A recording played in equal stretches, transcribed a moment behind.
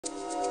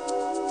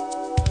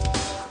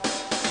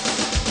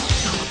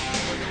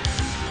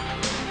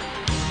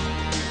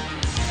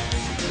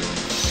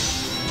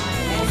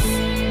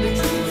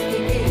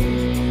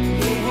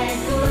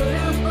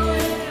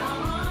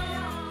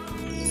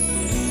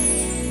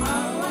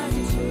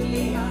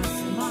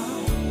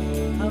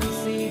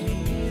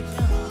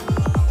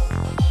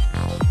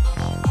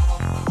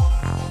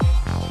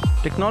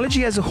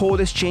Technology as a whole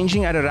is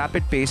changing at a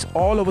rapid pace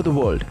all over the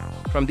world.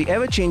 From the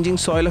ever-changing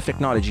soil of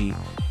technology,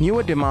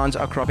 newer demands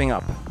are cropping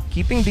up.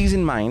 Keeping these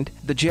in mind,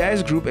 the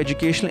JIS Group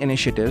Educational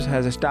Initiatives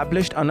has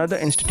established another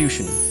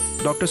institution,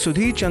 Dr.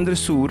 Sudhir Chandra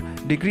Sur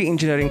Degree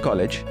Engineering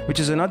College, which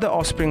is another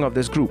offspring of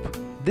this group.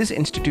 This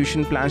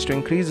institution plans to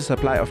increase the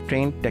supply of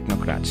trained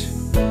technocrats.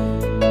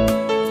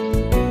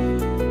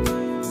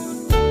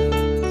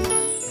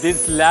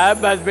 This lab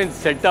has been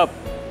set up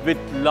with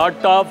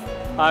lot of,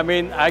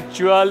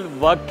 actual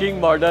working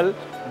model,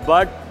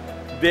 but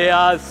they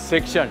are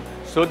sectioned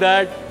so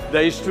that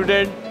the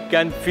student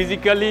can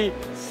physically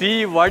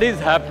see what is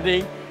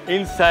happening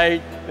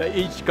inside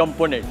each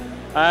component.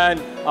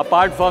 And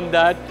apart from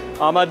that,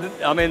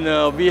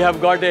 we have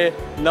got a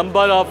number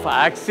of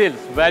axles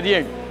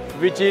variant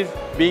which is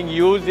being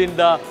used in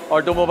the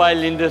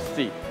automobile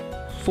industry.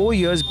 4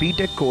 years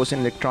BTech course in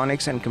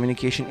Electronics and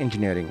Communication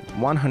Engineering,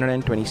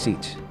 120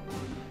 seats.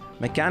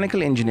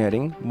 Mechanical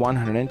Engineering,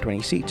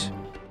 120 seats.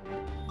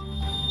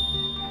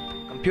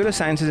 Computer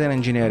Sciences and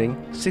Engineering,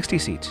 60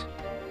 seats.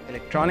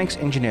 Electronics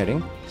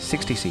Engineering,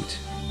 60 seats.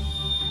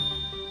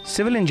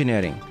 Civil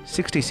Engineering,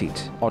 60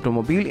 seats.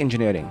 Automobile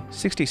Engineering,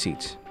 60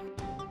 seats.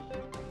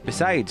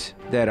 Besides,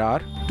 there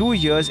are 2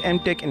 years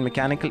MTech in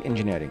Mechanical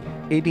Engineering,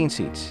 18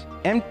 seats.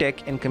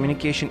 MTech in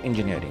Communication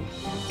Engineering,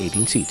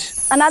 18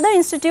 seats. Another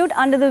institute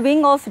under the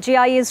wing of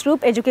JIS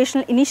Group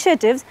Educational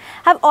Initiatives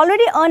have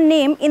already earned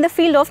name in the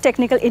field of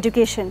technical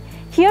education.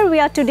 Here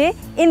we are today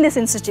in this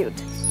institute.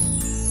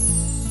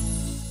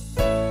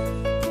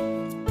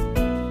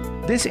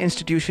 This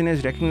institution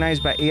is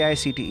recognized by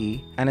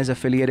AICTE and is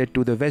affiliated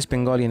to the West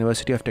Bengal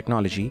University of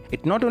Technology.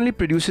 It not only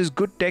produces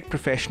good tech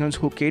professionals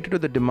who cater to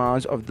the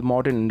demands of the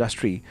modern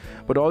industry,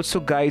 but also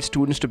guides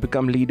students to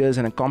become leaders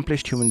and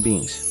accomplished human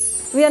beings.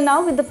 We are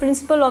now with the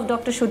principal of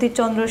Dr. Sudhir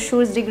Chandra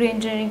Sur's Degree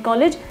Engineering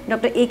College,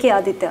 Dr. A.K.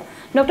 Aditya.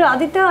 Dr.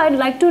 Aditya, I'd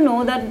like to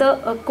know that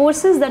the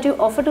courses that you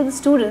offer to the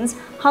students,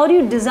 how do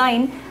you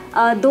design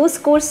those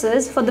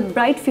courses for the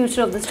bright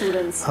future of the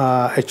students?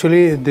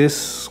 Actually,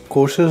 these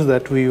courses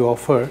that we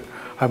offer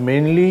are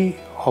mainly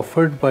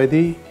offered by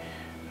the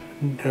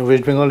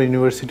West Bengal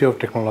University of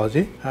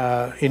Technology.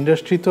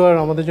 Industry to ar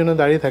amader jonno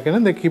dariye thake na,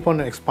 they keep on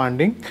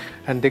expanding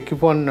and they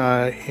keep on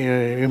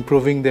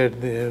improving their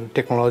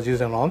technologies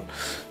and all.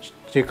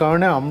 যে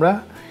কারণে আমরা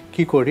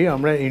কি করি,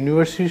 আমরা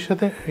ইউনিভার্সিটির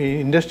সাথে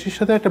ইন্ডাস্ট্রির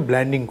সাথে একটা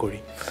ব্ল্যান্ডিং করি,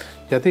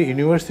 যাতে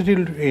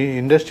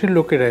ইন্ডাস্ট্রির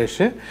লোকেরা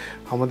এসে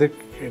আমাদের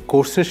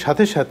কোর্সের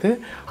সাথে সাথে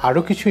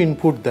আরও কিছু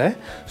ইনপুট দেয়,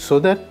 সো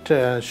দ্যাট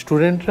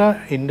স্টুডেন্টরা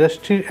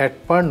ইন্ডাস্ট্রির অ্যাট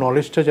পার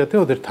নলেজটা যাতে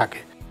ওদের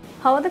থাকে।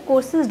 How are the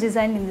courses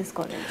designed in this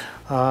college?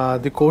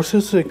 The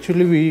courses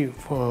actually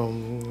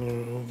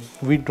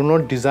we do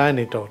not design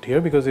it out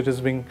here because it is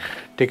being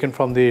taken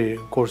from the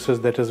courses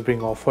that is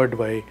being offered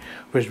by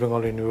West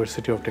Bengal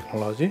University of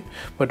Technology.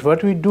 But what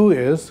we do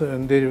is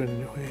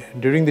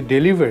during the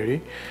delivery,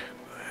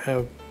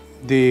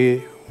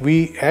 we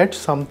add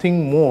something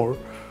more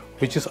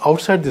which is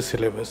outside the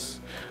syllabus.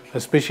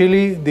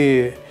 Especially the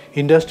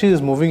industry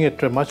is moving at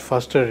a much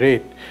faster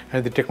rate and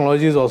the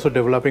technology is also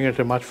developing at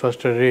a much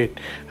faster rate,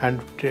 and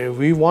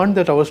we want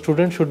that our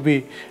students should be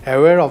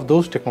aware of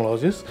those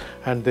technologies,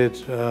 and that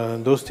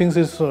those things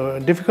is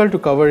difficult to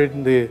cover in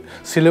the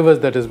syllabus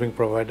that is being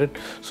provided.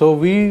 So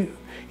we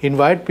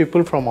invite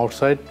people from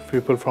outside,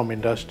 people from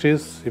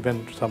industries, even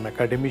some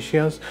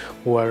academicians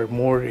who are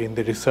more in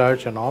the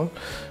research and all,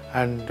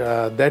 and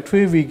that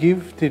way we give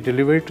the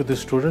delivery to the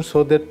students so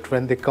that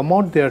when they come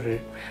out they are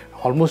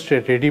almost a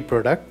ready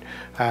product,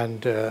 and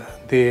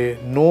they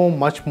know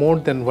much more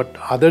than what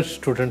other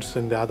students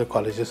in the other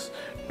colleges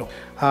know.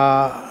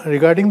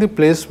 Regarding the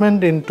placement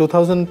in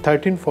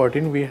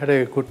 2013-14, we had a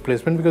good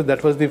placement because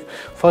that was the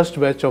first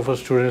batch of our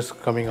students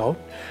coming out,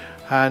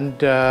 and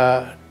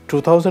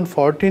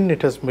 2014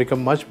 it has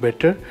become much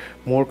better.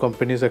 More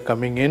companies are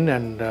coming in,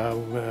 and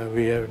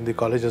the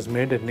college has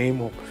made a name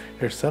of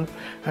itself,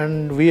 and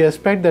we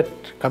expect that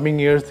coming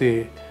years the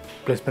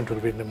placement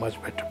will be in a much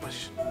better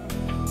position.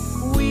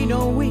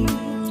 We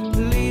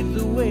lead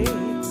the way,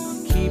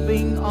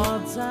 keeping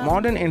odds out.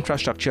 Modern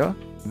infrastructure,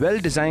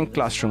 well-designed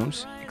classrooms,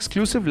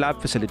 exclusive lab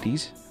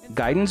facilities,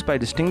 guidance by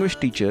distinguished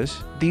teachers,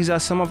 these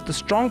are some of the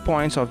strong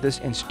points of this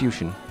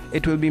institution.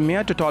 It will be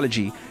mere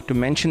tautology to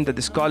mention that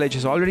this college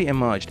has already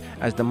emerged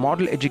as the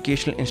model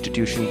educational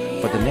institution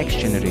for the next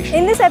generation.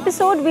 In this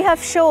episode, we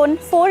have shown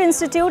 4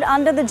 institutes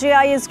under the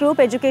JIS Group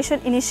Education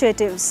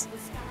Initiatives,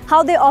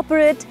 how they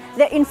operate,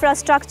 their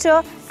infrastructure,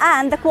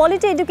 and the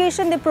quality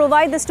education they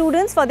provide the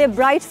students for their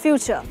bright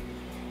future.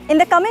 In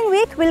the coming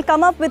week, we'll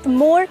come up with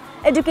more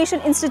education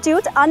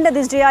institutes under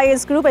this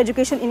JIS Group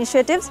Education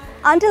Initiatives.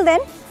 Until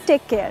then,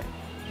 take care.